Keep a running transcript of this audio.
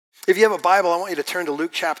If you have a Bible, I want you to turn to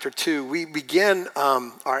Luke chapter 2. We began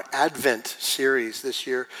our Advent series this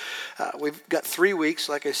year. We've got 3 weeks,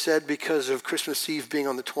 like I said, because of Christmas Eve being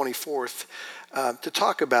on the 24th, to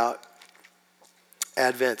talk about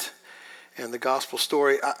Advent and the gospel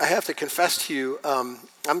story. I have to confess to you,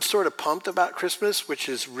 I'm sort of pumped about Christmas, which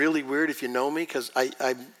is really weird if you know me, because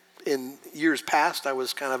I in years past, I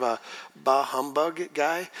was kind of a bah humbug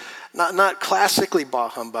guy. Not classically bah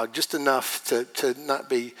humbug, just enough to not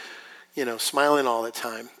be, smiling all the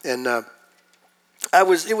time. And it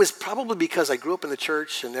was probably because I grew up in the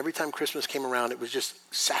church, and every time Christmas came around, it was just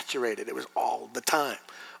saturated. It was all the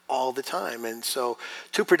time. And so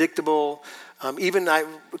too predictable. Even I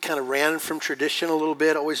kind of ran from tradition a little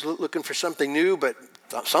bit, always looking for something new, but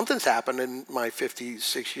something's happened in my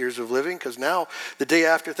 56 years of living, because now the day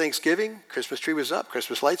after Thanksgiving, Christmas tree was up,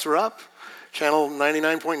 Christmas lights were up, channel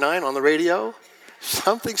 99.9 on the radio.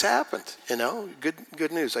 Something's happened,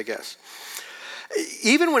 good news, I guess.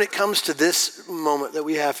 Even when it comes to this moment that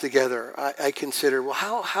we have together, I consider, well,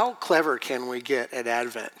 how clever can we get at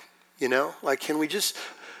Advent?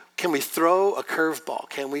 Can we throw a curveball?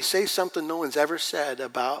 Can we say something no one's ever said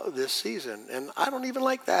about this season? And I don't even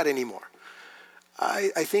like that anymore.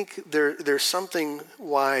 I think there's something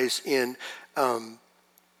wise in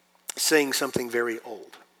saying something very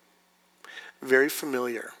old, very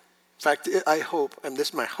familiar. In fact, I hope, and this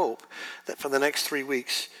is my hope, that for the next 3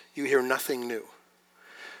 weeks, you hear nothing new.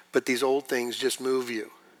 But these old things just move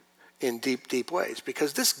you in deep, deep ways.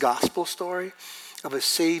 Because this gospel story of a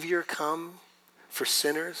Savior come for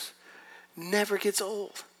sinners never gets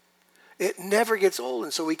old. It never gets old,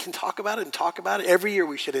 and so we can talk about it. Every year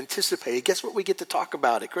we should anticipate it. Guess what we get to talk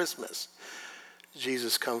about at Christmas?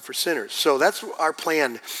 Jesus come for sinners. So that's our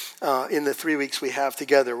plan in the 3 weeks we have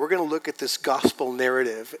together. We're going to look at this gospel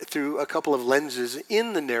narrative through a couple of lenses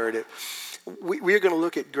in the narrative. We are going to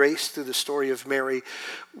look at grace through the story of Mary.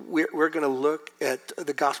 We're going to look at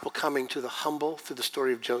the gospel coming to the humble through the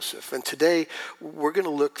story of Joseph. And today we're going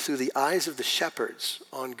to look through the eyes of the shepherds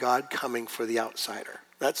on God coming for the outsider.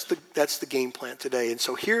 That's the game plan today. And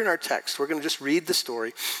so here in our text, we're going to just read the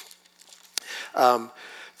story.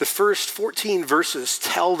 The first 14 verses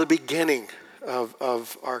tell the beginning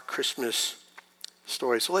of our Christmas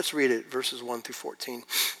story. So let's read it, verses 1 through 14.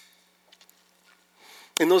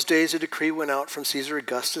 In those days, a decree went out from Caesar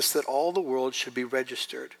Augustus that all the world should be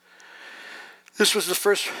registered. This was the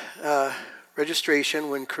first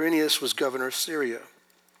registration when Quirinius was governor of Syria.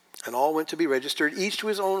 And all went to be registered, each to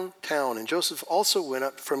his own town. And Joseph also went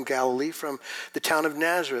up from Galilee, from the town of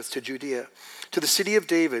Nazareth to Judea, to the city of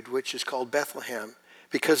David, which is called Bethlehem,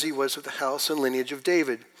 because he was of the house and lineage of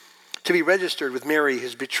David, to be registered with Mary,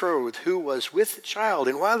 his betrothed, who was with child.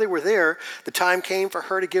 And while they were there, the time came for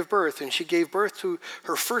her to give birth. And she gave birth to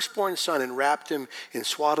her firstborn son and wrapped him in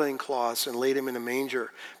swaddling cloths and laid him in a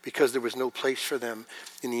manger, because there was no place for them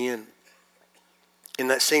in the inn. In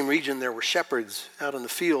that same region, there were shepherds out in the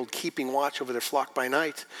field, keeping watch over their flock by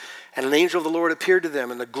night. And an angel of the Lord appeared to them,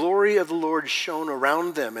 and the glory of the Lord shone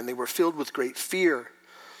around them, and they were filled with great fear.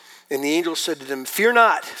 And the angel said to them, "Fear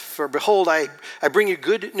not, for behold, I bring you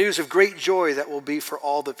good news of great joy that will be for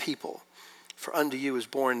all the people. For unto you is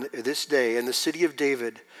born this day in the city of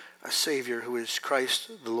David a Savior, who is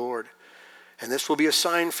Christ the Lord. And this will be a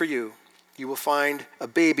sign for you. You will find a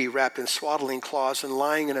baby wrapped in swaddling cloths and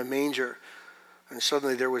lying in a manger." And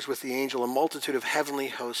suddenly there was with the angel a multitude of heavenly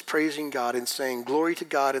hosts, praising God and saying, "Glory to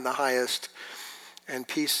God in the highest, and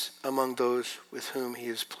peace among those with whom he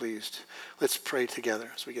is pleased." Let's pray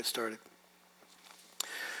together as we get started.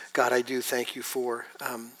 God, I do thank you for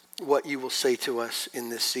what you will say to us in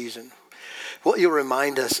this season. What you'll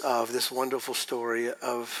remind us of, this wonderful story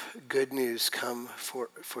of good news come for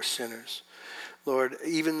sinners. Lord,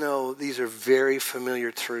 even though these are very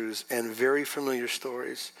familiar truths and very familiar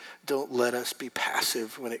stories, don't let us be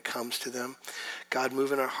passive when it comes to them. God,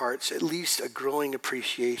 move in our hearts at least a growing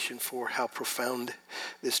appreciation for how profound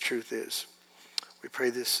this truth is. We pray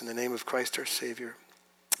this in the name of Christ our Savior.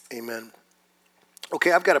 Amen.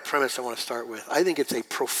 Okay, I've got a premise I want to start with. I think it's a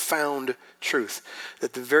profound truth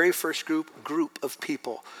that the very first group of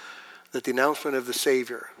people that the announcement of the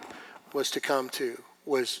Savior was to come to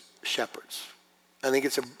was shepherds. I think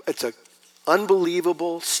it's a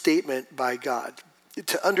unbelievable statement by God.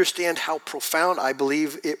 To understand how profound I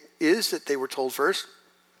believe it is that they were told first,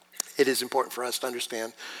 it is important for us to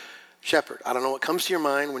understand shepherd. I don't know what comes to your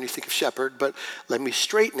mind when you think of shepherd, but let me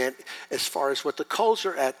straighten it as far as what the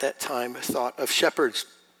culture at that time thought of shepherds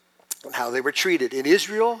and how they were treated. In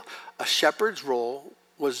Israel, a shepherd's role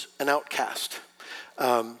was an outcast.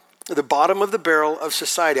 the bottom of the barrel of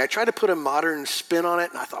society. I tried to put a modern spin on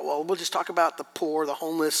it, and I thought, well, we'll just talk about the poor, the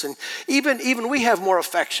homeless, and even we have more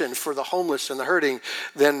affection for the homeless and the hurting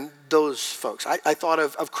than those folks. I thought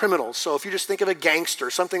of criminals. So if you just think of a gangster,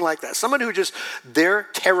 something like that, someone who just, they're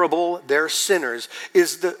terrible, they're sinners,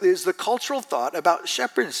 is the cultural thought about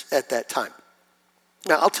shepherds at that time.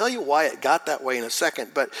 Now, I'll tell you why it got that way in a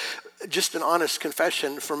second, but just an honest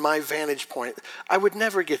confession from my vantage point, I would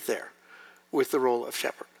never get there with the role of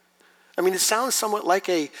shepherd. I mean, it sounds somewhat like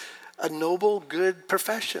a noble, good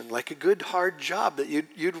profession, like a good, hard job that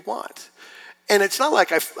you'd want. And it's not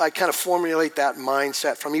like I kind of formulate that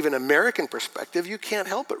mindset from even American perspective. You can't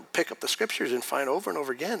help but pick up the scriptures and find over and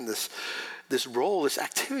over again this role, this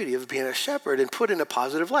activity of being a shepherd and put in a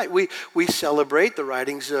positive light. We celebrate the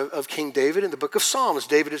writings of King David in the book of Psalms.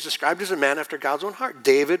 David is described as a man after God's own heart.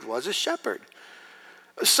 David was a shepherd.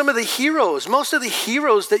 Some of the heroes, most of the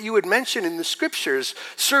heroes that you would mention in the scriptures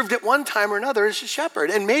served at one time or another as a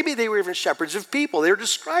shepherd. And maybe they were even shepherds of people. They were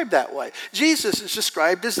described that way. Jesus is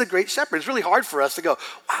described as the great shepherd. It's really hard for us to go,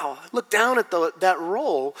 wow, look down at that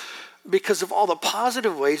role because of all the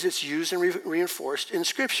positive ways it's used and reinforced in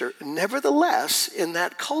scripture. Nevertheless, in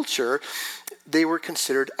that culture, they were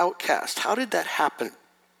considered outcast. How did that happen?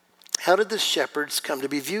 How did the shepherds come to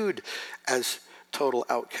be viewed as total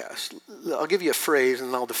outcast? I'll give you a phrase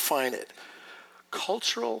and I'll define it.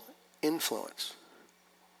 Cultural influence.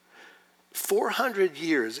 400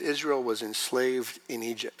 years Israel was enslaved in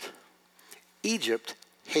Egypt. Egypt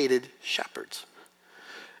hated shepherds.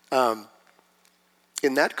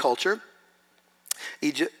 In that culture,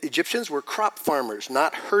 Egyptians were crop farmers,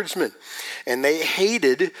 not herdsmen. And they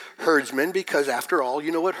hated herdsmen because, after all,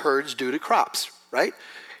 you know what herds do to crops, right?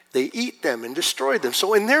 They eat them and destroy them.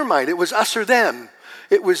 So in their mind, it was us or them.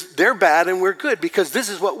 It was they're bad and we're good because this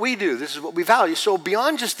is what we do. This is what we value. So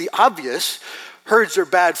beyond just the obvious, herds are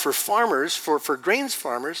bad for farmers, for grains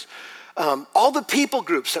farmers. All the people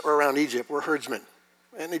groups that were around Egypt were herdsmen.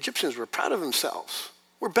 And Egyptians were proud of themselves.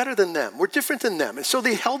 We're better than them. We're different than them. And so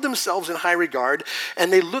they held themselves in high regard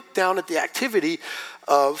and they looked down at the activity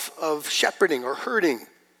of shepherding or herding.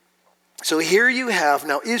 So here you have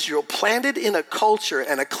now Israel planted in a culture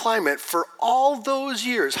and a climate for all those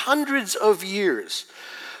years, hundreds of years,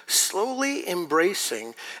 slowly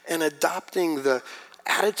embracing and adopting the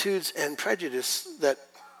attitudes and prejudice that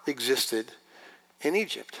existed in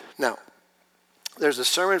Egypt. Now, there's a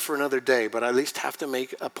sermon for another day, but I at least have to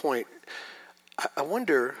make a point. I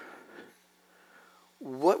wonder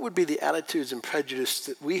what would be the attitudes and prejudice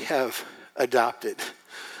that we have adopted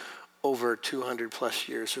over 200 plus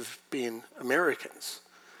years of being Americans.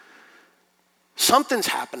 Something's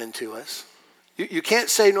happening to us. You can't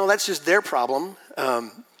say, no, that's just their problem.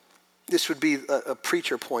 This would be a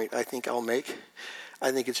preacher point I think I'll make.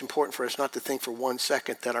 I think it's important for us not to think for 1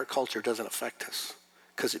 second that our culture doesn't affect us,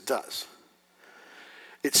 because it does.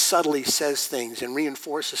 It subtly says things and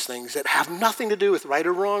reinforces things that have nothing to do with right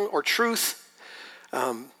or wrong or truth.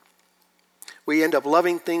 We end up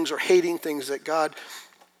loving things or hating things that God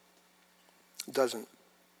doesn't.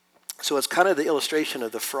 So it's kind of the illustration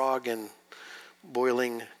of the frog in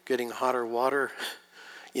boiling, getting hotter water.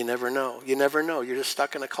 You never know. You never know. You're just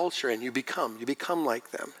stuck in a culture and you become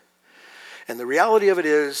like them. And the reality of it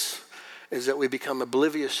is that we become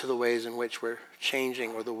oblivious to the ways in which we're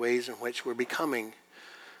changing or the ways in which we're becoming.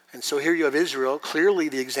 And so here you have Israel, clearly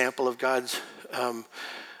the example of God's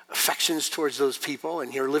affections towards those people,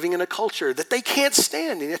 and you're living in a culture that they can't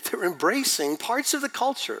stand, and yet they're embracing parts of the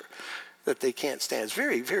culture that they can't stand. It's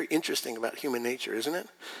very, very interesting about human nature, isn't it?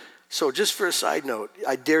 So just for a side note,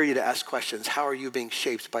 I dare you to ask questions. How are you being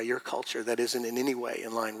shaped by your culture that isn't in any way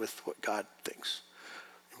in line with what God thinks?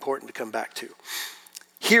 Important to come back to.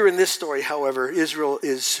 Here in this story, however, Israel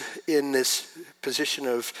is in this position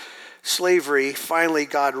of slavery. Finally,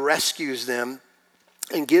 God rescues them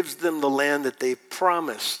and gives them the land that he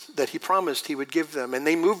promised he would give them. And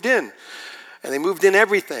they moved in. And they moved in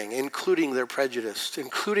everything, including their prejudice,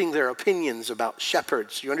 including their opinions about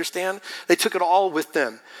shepherds. You understand? They took it all with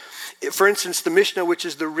them. For instance, the Mishnah, which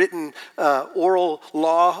is the written oral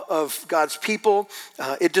law of God's people,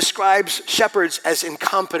 it describes shepherds as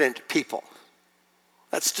incompetent people.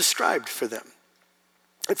 That's described for them.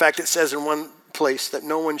 In fact, it says in one place that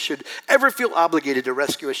no one should ever feel obligated to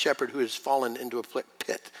rescue a shepherd who has fallen into a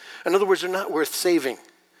pit. In other words, they're not worth saving.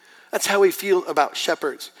 That's how we feel about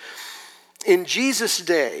shepherds. In Jesus'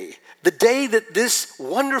 day, the day that this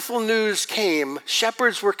wonderful news came,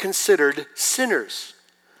 shepherds were considered sinners.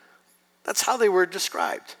 That's how they were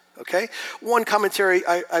described, okay? One commentary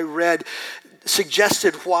I read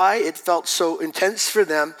suggested why it felt so intense for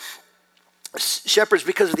them. Shepherds,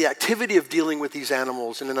 because of the activity of dealing with these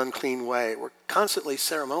animals in an unclean way, were constantly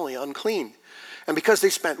ceremonially unclean. And because they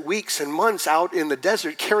spent weeks and months out in the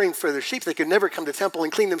desert caring for their sheep, they could never come to the temple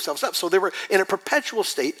and clean themselves up. So they were in a perpetual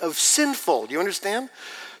state of sinful. Do you understand?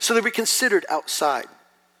 So they were considered outside.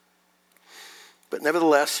 But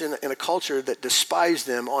nevertheless, in a culture that despised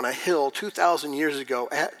them on a hill 2,000 years ago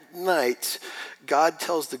at night, God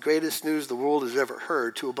tells the greatest news the world has ever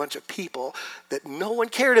heard to a bunch of people that no one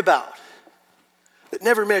cared about, that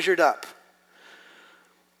never measured up.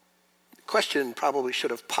 The question probably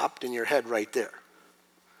should have popped in your head right there.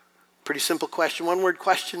 Pretty simple question, one word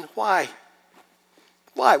question, why?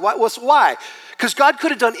 Why? Why? Because God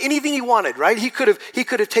could have done anything he wanted, right? He could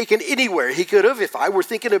have taken anywhere. He could have, if I were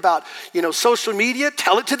thinking about, social media,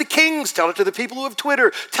 tell it to the kings, tell it to the people who have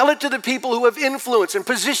Twitter, tell it to the people who have influence and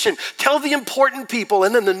position, tell the important people,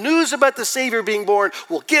 and then the news about the Savior being born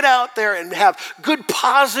will get out there and have good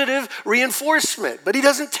positive reinforcement. But he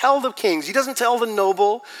doesn't tell the kings, he doesn't tell the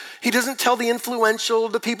noble, he doesn't tell the influential,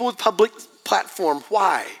 the people with public platform.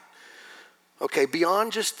 Why? Okay,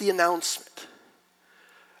 beyond just the announcement.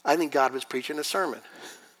 I think God was preaching a sermon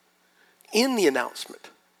in the announcement.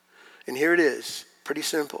 And here it is, pretty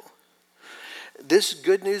simple. This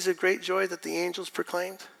good news of great joy that the angels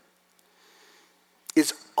proclaimed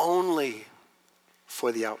is only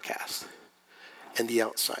for the outcast and the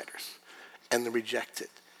outsiders and the rejected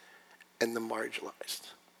and the marginalized.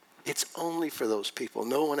 It's only for those people,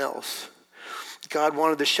 no one else. God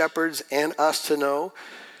wanted the shepherds and us to know,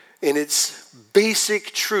 in its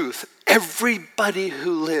basic truth, everybody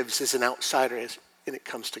who lives is an outsider when it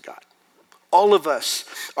comes to God. All of us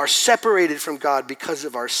are separated from God because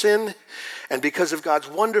of our sin, and because of God's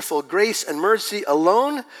wonderful grace and mercy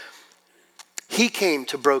alone, he came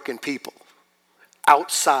to broken people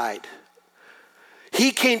outside.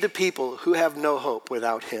 He came to people who have no hope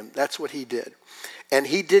without him. That's what he did. And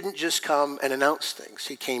he didn't just come and announce things.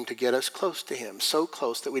 He came to get us close to him, so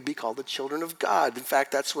close that we'd be called the children of God. In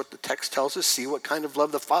fact, that's what the text tells us. See what kind of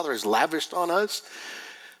love the Father has lavished on us,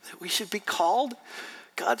 that we should be called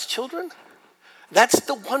God's children. That's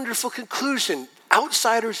the wonderful conclusion.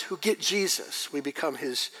 Outsiders who get Jesus, we become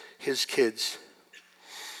his kids.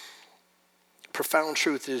 Profound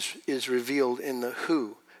truth is revealed in the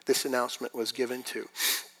who this announcement was given to.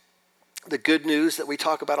 The good news that we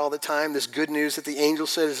talk about all the time, this good news that the angel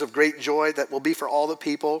said is of great joy that will be for all the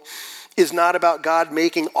people, is not about God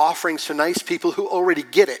making offerings to nice people who already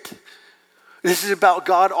get it. This is about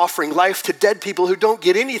God offering life to dead people who don't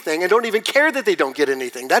get anything and don't even care that they don't get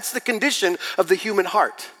anything. That's the condition of the human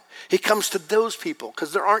heart. He comes to those people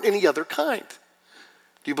because there aren't any other kind.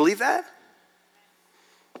 Do you believe that?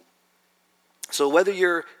 So if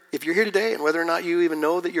you're here today and whether or not you even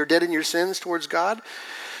know that you're dead in your sins towards God,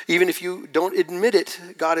 even if you don't admit it,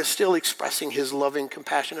 God is still expressing his loving,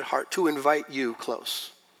 compassionate heart to invite you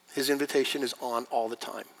close. His invitation is on all the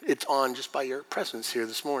time. It's on just by your presence here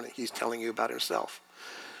this morning. He's telling you about himself.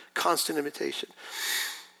 Constant invitation.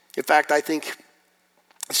 In fact, I think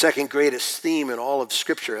the second greatest theme in all of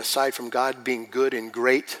Scripture, aside from God being good and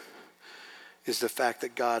great, is the fact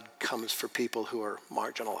that God comes for people who are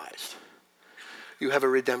marginalized. You have a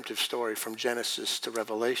redemptive story from Genesis to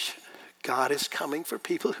Revelation. God is coming for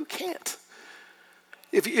people who can't.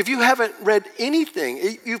 If you haven't read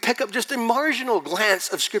anything, you pick up just a marginal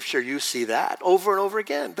glance of Scripture, you see that over and over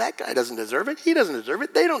again. That guy doesn't deserve it. He doesn't deserve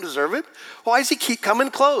it. They don't deserve it. Why does he keep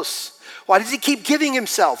coming close? Why does he keep giving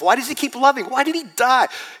himself? Why does he keep loving? Why did he die?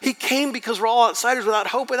 He came because we're all outsiders without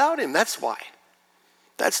hope without him. That's why.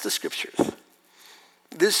 That's the Scriptures.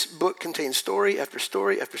 This book contains story after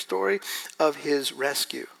story after story of his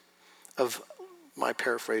rescue, of my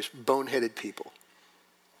paraphrase, boneheaded people,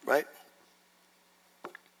 right?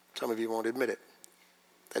 Some of you won't admit it.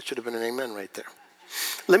 That should have been an amen right there.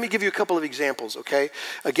 Let me give you a couple of examples, okay?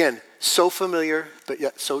 Again, so familiar, but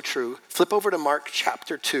yet so true. Flip over to Mark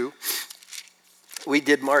chapter 2. We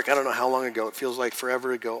did Mark, I don't know how long ago. It feels like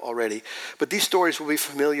forever ago already. But these stories will be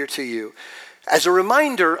familiar to you as a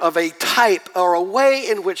reminder of a type or a way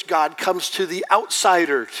in which God comes to the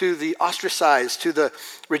outsider, to the ostracized, to the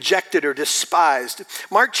rejected or despised.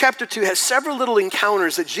 Mark chapter 2 has several little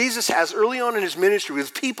encounters that Jesus has early on in his ministry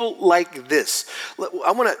with people like this.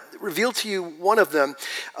 I want to reveal to you one of them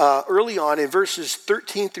early on in verses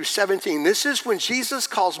 13 through 17. This is when Jesus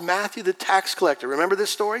calls Matthew the tax collector. Remember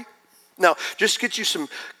this story? Now, just to get you some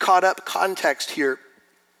caught up context here.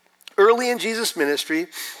 Early in Jesus' ministry,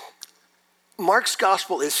 Mark's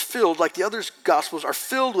gospel is filled, like the other gospels, are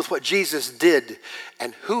filled with what Jesus did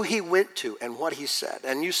and who he went to and what he said.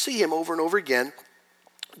 And you see him over and over again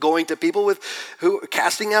going to people who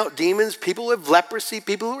casting out demons, people with leprosy,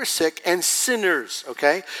 people who are sick, and sinners,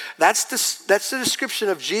 okay? That's the description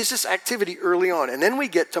of Jesus' activity early on. And then we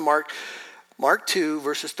get to Mark 2,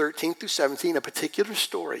 verses 13 through 17, a particular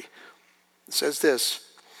story. It says this,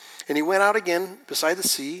 "And he went out again beside the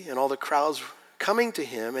sea, and all the crowds coming to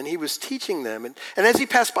him, and he was teaching them. And as he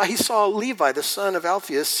passed by, he saw Levi, the son of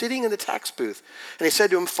Alphaeus, sitting in the tax booth. And he said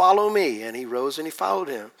to him, 'Follow me.' And he rose and he followed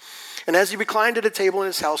him. And as he reclined at a table in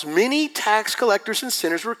his house, many tax collectors and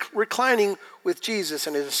sinners were reclining with Jesus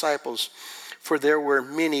and his disciples, for there were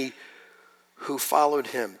many who followed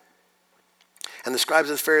him. And the scribes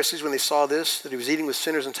and the Pharisees, when they saw this, that he was eating with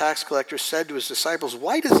sinners and tax collectors, said to his disciples,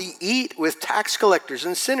 'Why does he eat with tax collectors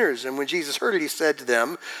and sinners?' And when Jesus heard it, he said to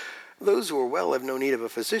them, 'Those who are well have no need of a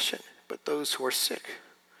physician, but those who are sick.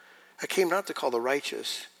 I came not to call the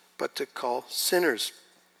righteous, but to call sinners.'"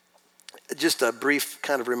 Just a brief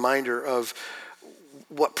kind of reminder of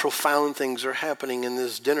what profound things are happening in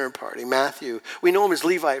this dinner party. Matthew, we know him as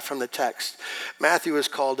Levi from the text. Matthew is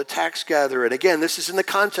called a tax gatherer. And again, this is in the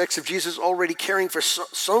context of Jesus already caring for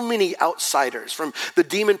so many outsiders, from the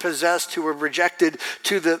demon-possessed who were rejected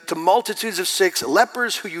to multitudes of sick,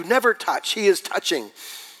 lepers who you never touch. He is touching,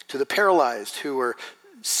 to the paralyzed who were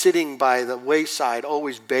sitting by the wayside,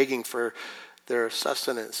 always begging for their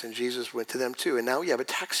sustenance. And Jesus went to them too. And now you have a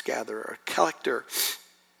tax gatherer, a collector.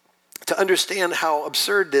 To understand how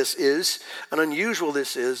absurd this is and unusual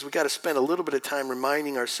this is, we've got to spend a little bit of time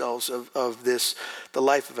reminding ourselves of this, the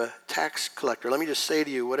life of a tax collector. Let me just say to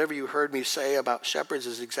you, whatever you heard me say about shepherds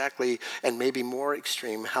is exactly, and maybe more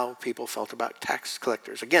extreme, how people felt about tax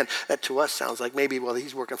collectors. Again, that to us sounds like maybe, well,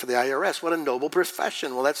 he's working for the IRS. What a noble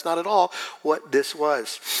profession. Well, that's not at all what this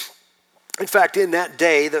was. In fact, in that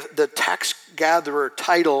day, the tax gatherer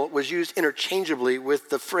title was used interchangeably with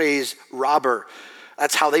the phrase robber.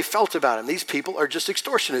 That's how they felt about him. These people are just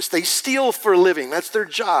extortionists. They steal for a living. That's their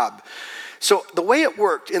job. So the way it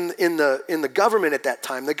worked in the government at that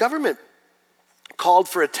time, the government called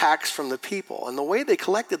for a tax from the people. And the way they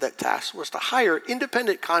collected that tax was to hire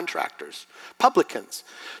independent contractors, publicans,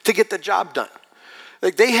 to get the job done.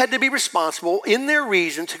 Like they had to be responsible in their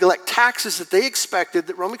region to collect taxes that they expected,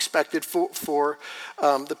 that Rome expected from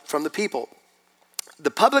the people. The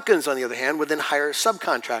publicans, on the other hand, would then hire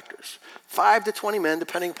subcontractors, 5 to 20 men,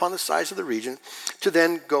 depending upon the size of the region, to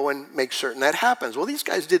then go and make certain that happens. Well, these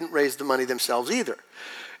guys didn't raise the money themselves either.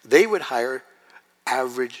 They would hire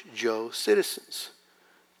average Joe citizens,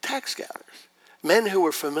 tax gatherers, men who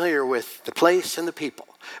were familiar with the place and the people,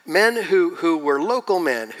 men who were local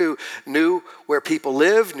men, who knew where people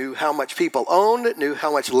lived, knew how much people owned, knew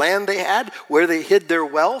how much land they had, where they hid their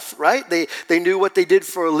wealth, right? They knew what they did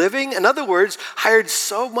for a living. In other words, hired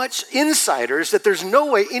so much insiders that there's no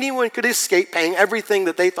way anyone could escape paying everything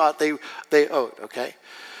that they thought they owed, okay?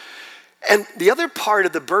 And the other part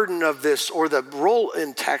of the burden of this, or the role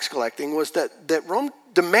in tax collecting, was that Rome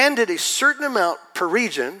demanded a certain amount per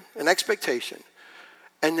region, an expectation,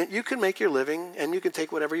 and that you can make your living and you can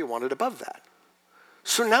take whatever you wanted above that.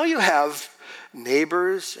 So now you have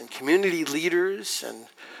neighbors and community leaders and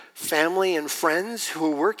family and friends who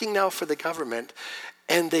are working now for the government,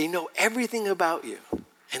 and they know everything about you,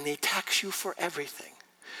 and they tax you for everything.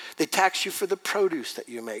 They tax you for the produce that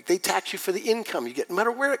you make. They tax you for the income you get, no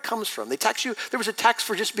matter where it comes from. They tax you. There was a tax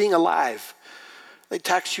for just being alive. They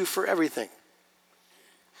tax you for everything.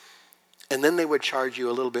 And then they would charge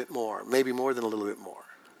you a little bit more, maybe more than a little bit more.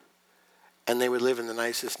 And they would live in the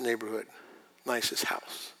nicest neighborhood, nicest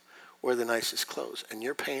house, wear the nicest clothes, and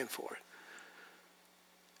you're paying for it.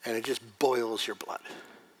 And it just boils your blood.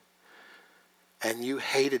 And you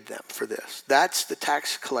hated them for this. That's the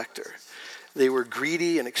tax collector. They were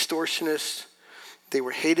greedy and extortionists. They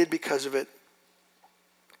were hated because of it.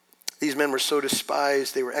 These men were so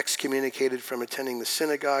despised, they were excommunicated from attending the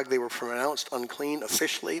synagogue. They were pronounced unclean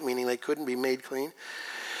officially, meaning they couldn't be made clean.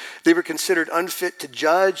 They were considered unfit to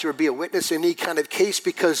judge or be a witness in any kind of case,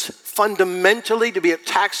 because fundamentally to be a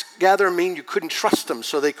tax gatherer meant you couldn't trust them,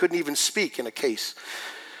 so they couldn't even speak in a case.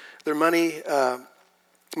 Their money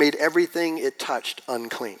made everything it touched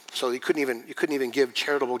unclean. So you couldn't even give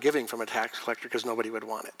charitable giving from a tax collector because nobody would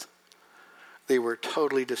want it. They were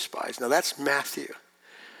totally despised. Now that's Matthew.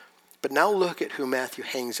 But now look at who Matthew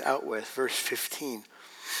hangs out with, verse 15.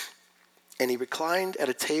 "And he reclined at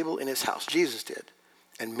a table in his house," Jesus did,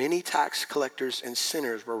 "and many tax collectors and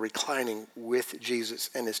sinners were reclining with Jesus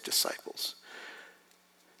and his disciples."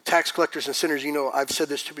 Tax collectors and sinners, you know, I've said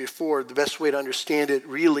this to you before, the best way to understand it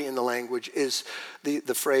really in the language is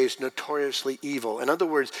the phrase notoriously evil. In other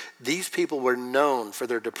words, these people were known for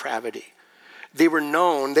their depravity. They were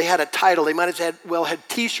known. They had a title. They might have had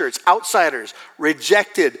T-shirts. Outsiders,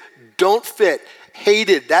 rejected, don't fit,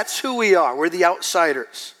 hated. That's who we are. We're the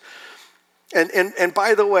outsiders. And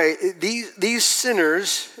by the way, these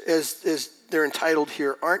sinners, as they're entitled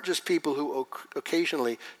here, aren't just people who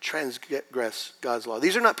occasionally transgress God's law.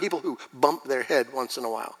 These are not people who bump their head once in a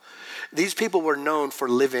while. These people were known for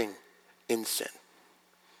living in sin.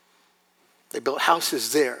 They built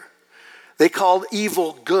houses there. They called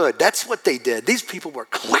evil good. That's what they did. These people were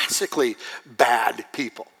classically bad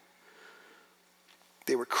people.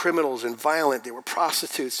 They were criminals and violent. They were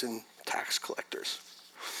prostitutes and tax collectors.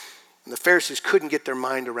 And the Pharisees couldn't get their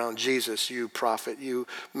mind around Jesus, you prophet, you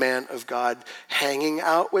man of God, hanging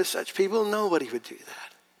out with such people. Nobody would do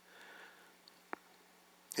that.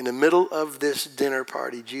 In the middle of this dinner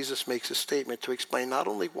party, Jesus makes a statement to explain not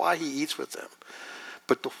only why he eats with them,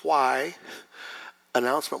 but the why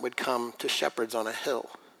announcement would come to shepherds on a hill.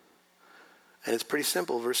 And it's pretty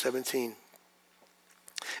simple, verse 17.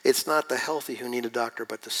 It's not the healthy who need a doctor,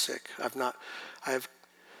 but the sick. I have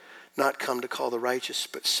not come to call the righteous,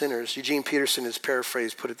 but sinners. Eugene Peterson, his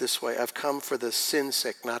paraphrase, put it this way: I've come for the sin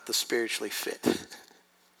sick, not the spiritually fit.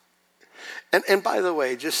 And by the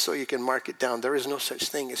way, just so you can mark it down, there is no such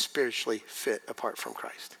thing as spiritually fit apart from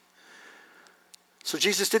Christ. So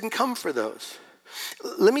Jesus didn't come for those.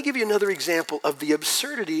 Let me give you another example of the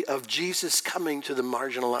absurdity of Jesus coming to the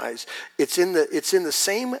marginalized. It's in the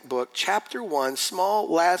same book, chapter 1,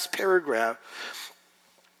 small last paragraph,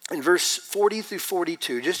 in verse 40 through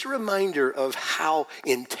 42. Just a reminder of how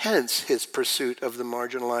intense his pursuit of the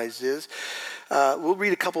marginalized is. We'll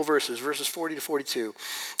read a couple verses 40 to 42.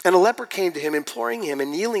 And a leper came to him, imploring him,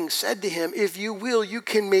 and kneeling said to him, if you will, you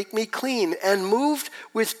can make me clean. And moved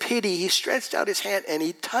with pity, he stretched out his hand, and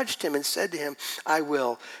he touched him and said to him, I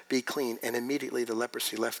will be clean. And immediately the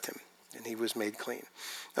leprosy left him, and he was made clean.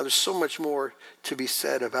 Now there's so much more to be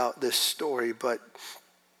said about this story, but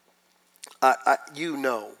you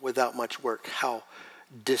know without much work how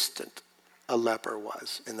distant a leper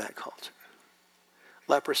was in that culture.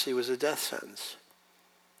 Leprosy was a death sentence.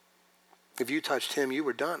 If you touched him, you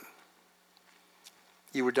were done.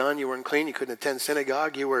 You were done. You weren't clean. You couldn't attend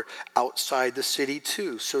synagogue. You were outside the city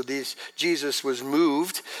too. So Jesus was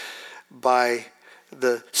moved by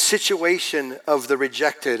the situation of the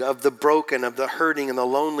rejected, of the broken, of the hurting and the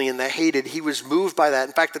lonely and the hated. He was moved by that.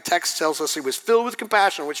 In fact, the text tells us he was filled with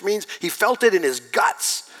compassion, which means he felt it in his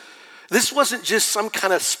guts. This wasn't just some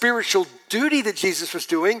kind of spiritual duty that Jesus was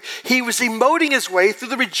doing. He was emoting his way through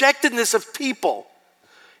the rejectedness of people.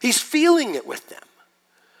 He's feeling it with them.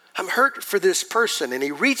 I'm hurt for this person. And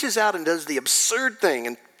he reaches out and does the absurd thing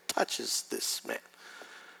and touches this man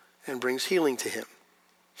and brings healing to him.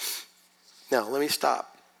 Now, let me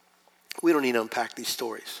stop. We don't need to unpack these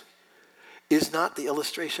stories. Is not the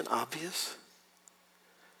illustration obvious?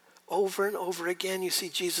 Over and over again, you see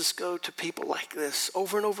Jesus go to people like this,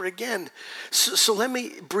 over and over again. So let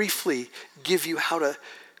me briefly give you how to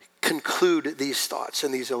conclude these thoughts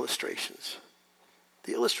and these illustrations.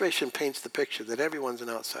 The illustration paints the picture that everyone's an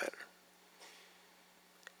outsider.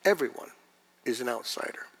 Everyone is an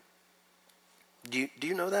outsider. Do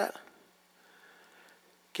you know that?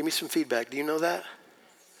 Give me some feedback. Do you know that?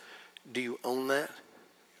 Do you own that?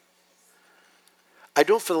 I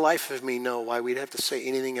don't for the life of me know why we'd have to say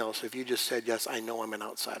anything else if you just said, yes, I know I'm an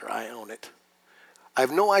outsider. I own it. I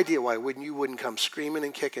have no idea why you wouldn't come screaming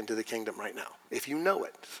and kicking to the kingdom right now, if you know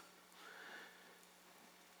it.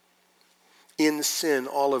 In sin,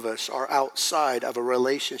 all of us are outside of a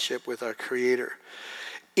relationship with our Creator.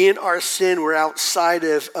 In our sin, we're outside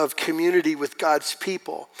of community with God's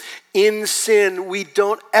people. In sin, we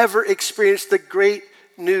don't ever experience the great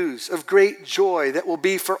news of great joy that will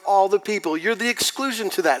be for all the people. You're the exclusion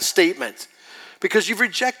to that statement because you've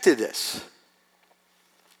rejected this.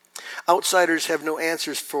 Outsiders have no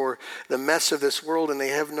answers for the mess of this world, and they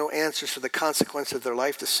have no answers for the consequence of their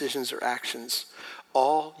life decisions or actions.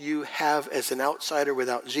 All you have as an outsider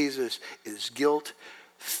without Jesus is guilt,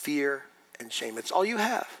 fear, and shame. It's all you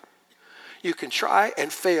have. You can try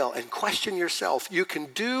and fail and question yourself. You can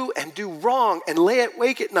do and do wrong and lay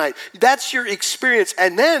awake at night. That's your experience.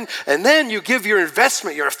 And then you give your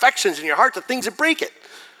investment, your affections, and your heart to things that break it.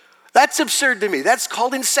 That's absurd to me. That's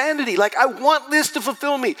called insanity. Like, I want this to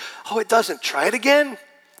fulfill me. Oh, it doesn't. Try it again.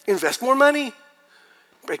 Invest more money.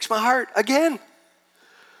 Breaks my heart again.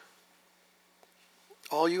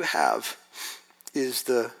 All you have is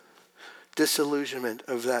the disillusionment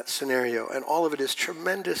of that scenario. And all of it is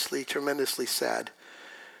tremendously, tremendously sad.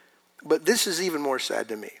 But this is even more sad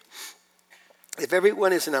to me. If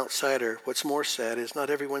everyone is an outsider, what's more sad is not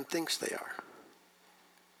everyone thinks they are.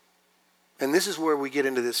 And this is where we get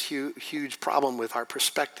into this huge problem with our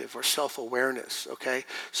perspective or self-awareness, okay?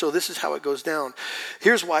 So this is how it goes down.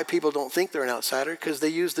 Here's why people don't think they're an outsider, because they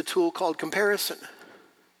use the tool called comparison.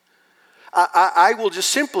 I will just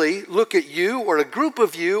simply look at you or a group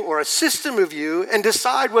of you or a system of you and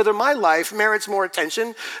decide whether my life merits more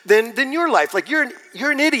attention than your life. Like you're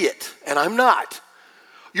an idiot and I'm not.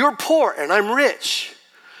 You're poor and I'm rich.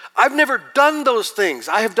 I've never done those things.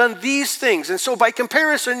 I have done these things. And so by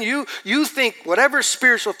comparison, you think whatever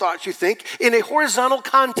spiritual thoughts you think in a horizontal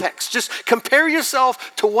context. Just compare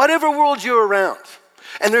yourself to whatever world you're around.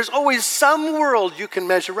 And there's always some world you can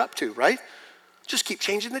measure up to, right? Just keep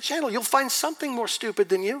changing the channel. You'll find something more stupid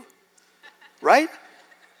than you, right?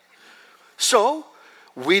 So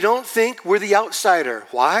we don't think we're the outsider.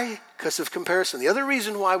 Why? Because of comparison. The other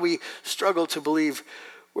reason why we struggle to believe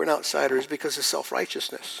we're an outsider is because of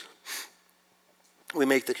self-righteousness. We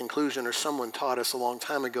make the conclusion, or someone taught us a long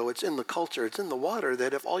time ago, it's in the culture, it's in the water,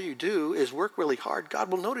 that if all you do is work really hard,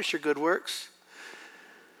 God will notice your good works.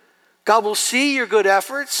 God will see your good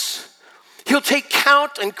efforts. He'll take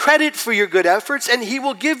count and credit for your good efforts, and he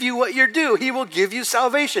will give you what you're due. He will give you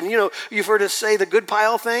salvation. You know, you've heard us say the good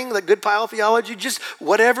pile thing, the good pile theology, just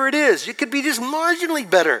whatever it is. It could be just marginally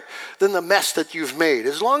better than the mess that you've made.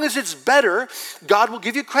 As long as it's better, God will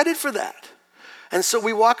give you credit for that. And so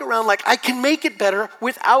we walk around like, I can make it better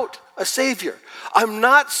without a Savior. I'm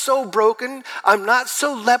not so broken. I'm not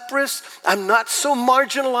so leprous. I'm not so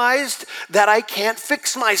marginalized that I can't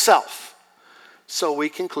fix myself. So we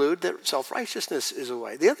conclude that self-righteousness is a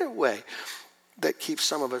way. The other way that keeps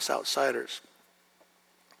some of us outsiders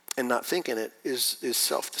and not thinking it is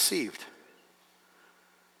self-deceived.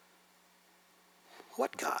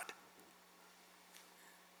 What God?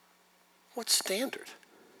 What standard?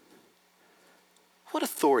 What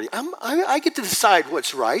authority? I get to decide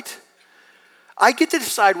what's right. I get to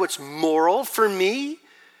decide what's moral for me.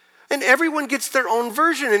 And everyone gets their own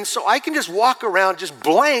version. And so I can just walk around just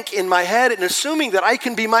blank in my head and assuming that I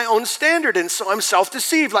can be my own standard. And so I'm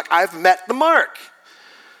self-deceived, like I've met the mark.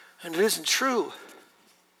 And it isn't true.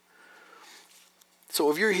 So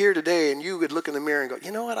if you're here today and you would look in the mirror and go,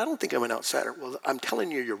 you know what, I don't think I'm an outsider. Well, I'm telling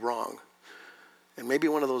you, you're wrong. And maybe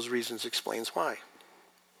one of those reasons explains why.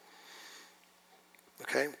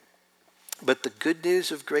 Okay? But the good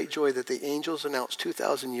news of great joy that the angels announced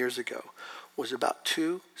 2,000 years ago was about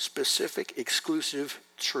two specific, exclusive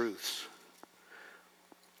truths.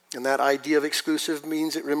 And that idea of exclusive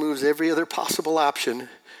means it removes every other possible option.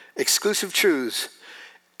 Exclusive truths.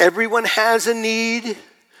 Everyone has a need.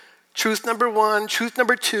 Truth number one. Truth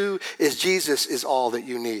number two is Jesus is all that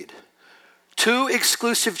you need. Two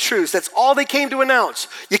exclusive truths. That's all they came to announce.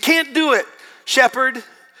 You can't do it, shepherd.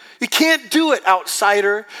 You can't do it,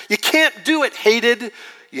 outsider. You can't do it, hated.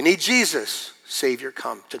 You need Jesus, Savior,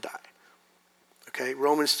 come to die. Okay,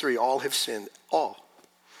 Romans 3, all have sinned, all.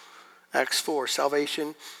 Acts 4,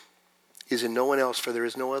 salvation is in no one else, for there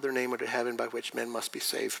is no other name under heaven by which men must be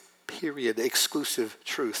saved, period. Exclusive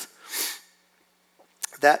truth.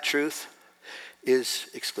 That truth is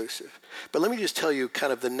exclusive. But let me just tell you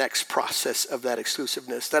kind of the next process of that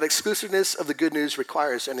exclusiveness. That exclusiveness of the good news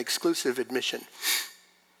requires an exclusive admission.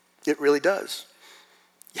 It really does.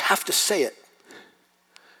 You have to say it.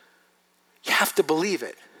 You have to believe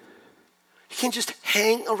it. You can't just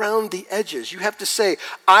hang around the edges. You have to say,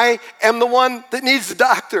 I am the one that needs the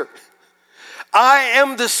doctor. I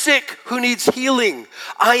am the sick who needs healing.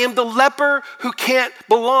 I am the leper who can't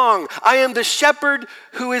belong. I am the shepherd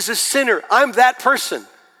who is a sinner. I'm that person.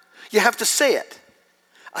 You have to say it.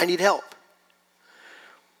 I need help.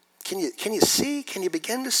 Can you see? Can you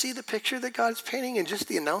begin to see the picture that God's painting in just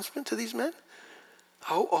the announcement to these men?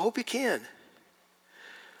 I hope you can.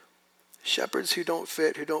 Shepherds who don't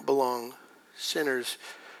fit, who don't belong. Sinners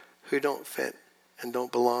who don't fit and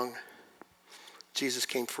don't belong. Jesus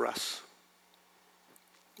came for us.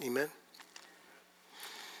 Amen?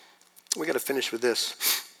 We got to finish with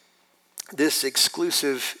this. This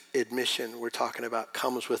exclusive admission we're talking about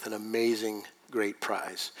comes with an amazing, great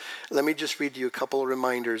prize. Let me just read you a couple of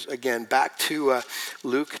reminders. Again, back to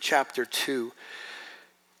Luke chapter 2.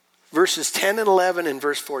 Verses 10 and 11 and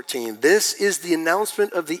verse 14. This is the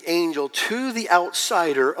announcement of the angel to the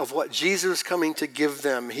outsider of what Jesus is coming to give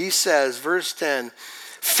them. He says, verse 10,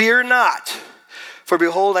 fear not, for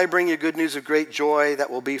behold, I bring you good news of great joy that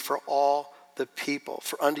will be for all the people.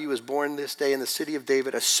 For unto you is born this day in the city of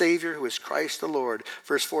David a Savior who is Christ the Lord.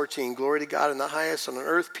 Verse 14, glory to God in the highest, on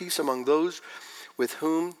earth peace among those with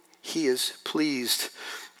whom he is pleased.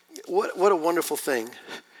 What a wonderful thing.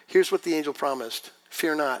 Here's what the angel promised.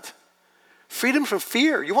 Fear not. Freedom from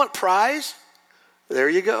fear. You want prize? There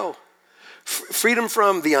you go. Freedom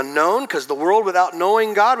from the unknown, because the world without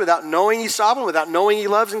knowing God, without knowing he's sovereign, without knowing he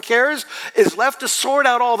loves and cares, is left to sort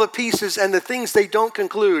out all the pieces and the things they don't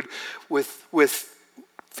conclude with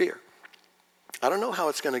fear. I don't know how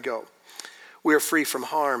it's going to go. We are free from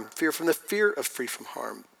harm, fear from the fear of free from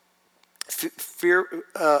harm, fear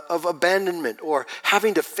of abandonment or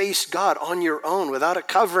having to face God on your own without a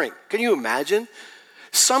covering. Can you imagine?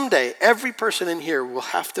 Someday, every person in here will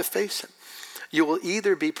have to face him. You will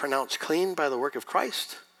either be pronounced clean by the work of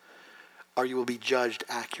Christ, or you will be judged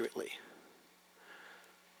accurately.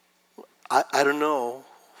 I don't know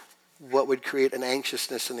what would create an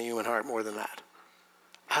anxiousness in the human heart more than that.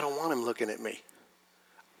 I don't want him looking at me.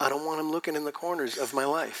 I don't want him looking in the corners of my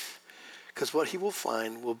life, because what he will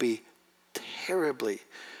find will be terribly,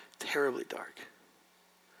 terribly dark.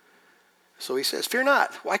 So he says, fear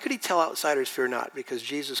not. Why could he tell outsiders fear not? Because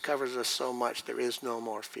Jesus covers us so much, there is no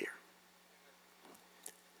more fear.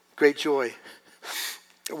 Great joy.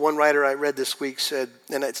 One writer I read this week said,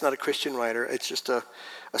 and it's not a Christian writer, it's just a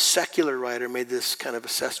secular writer made this kind of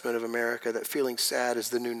assessment of America, that feeling sad is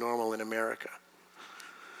the new normal in America.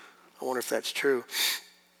 I wonder if that's true.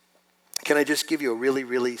 Can I just give you a really,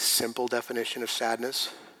 really simple definition of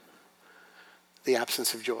sadness? The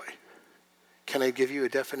absence of joy. Can I give you a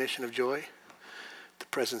definition of joy? The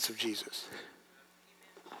presence of Jesus.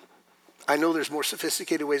 I know there's more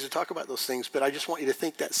sophisticated ways to talk about those things, but I just want you to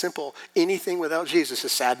think that simple. Anything without Jesus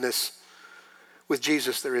is sadness. With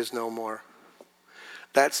Jesus, there is no more.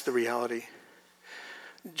 That's the reality.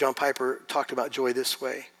 John Piper talked about joy this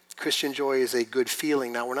way. Christian joy is a good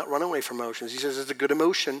feeling. Now, we're not running away from emotions. He says it's a good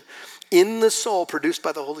emotion in the soul produced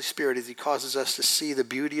by the Holy Spirit as he causes us to see the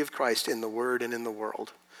beauty of Christ in the Word and in the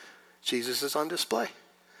world. Jesus is on display.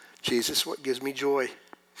 Jesus, what gives me joy?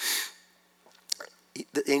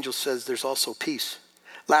 The angel says there's also peace,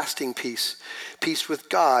 lasting peace, peace with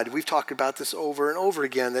God. We've talked about this over and over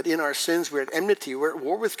again, that in our sins we're at enmity, we're at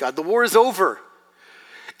war with God. The war is over.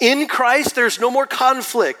 In Christ, there's no more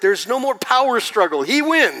conflict. There's no more power struggle. He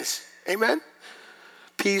wins. Amen?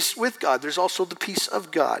 Peace with God. There's also the peace of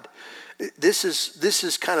God. This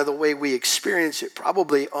is kind of the way we experience it,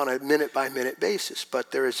 probably on a minute-by-minute basis.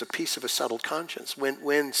 But there is a peace of a settled conscience.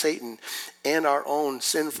 When Satan and our own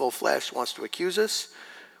sinful flesh wants to accuse us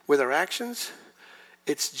with our actions,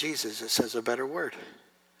 it's Jesus that says a better word.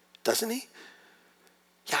 Doesn't he?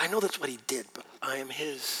 Yeah, I know that's what he did, but I am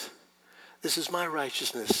his. This is my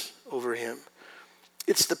righteousness over him.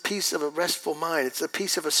 It's the peace of a restful mind. It's the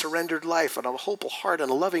peace of a surrendered life and a hopeful heart and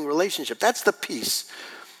a loving relationship. That's the peace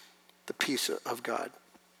of God.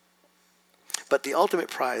 But the ultimate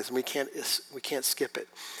prize, and we can't skip it.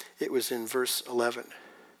 It was in verse 11.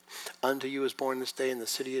 Unto you is born this day in the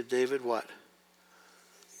city of David, what?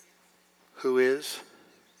 Who is?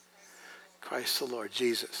 Christ the Lord.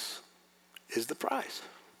 Jesus is the prize.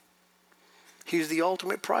 He's the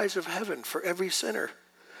ultimate prize of heaven for every sinner,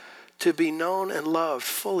 to be known and loved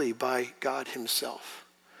fully by God himself.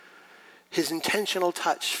 His intentional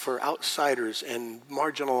touch for outsiders and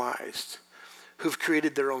marginalized who've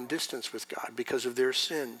created their own distance with God because of their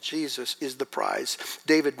sin. Jesus is the prize.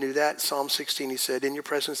 David knew that. Psalm 16, he said, in your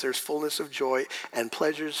presence there's fullness of joy and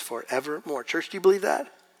pleasures forevermore. Church, do you believe that?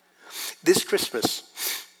 This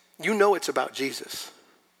Christmas, you know it's about Jesus.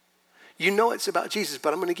 You know it's about Jesus,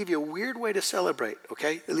 but I'm going to give you a weird way to celebrate,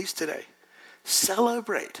 okay? At least today.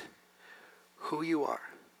 Celebrate who you are.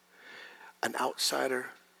 An outsider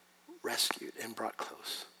rescued and brought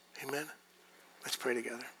close. Amen? Let's pray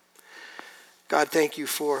together. God, thank you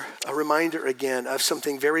for a reminder again of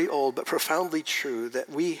something very old but profoundly true, that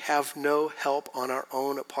we have no help on our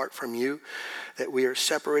own apart from you, that we are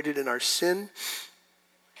separated in our sin,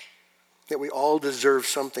 that we all deserve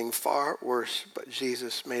something far worse, but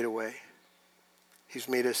Jesus made a way. He's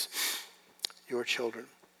made us your children.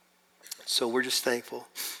 So we're just thankful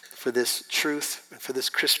for this truth and for this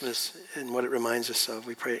Christmas and what it reminds us of.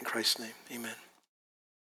 We pray it in Christ's name. Amen.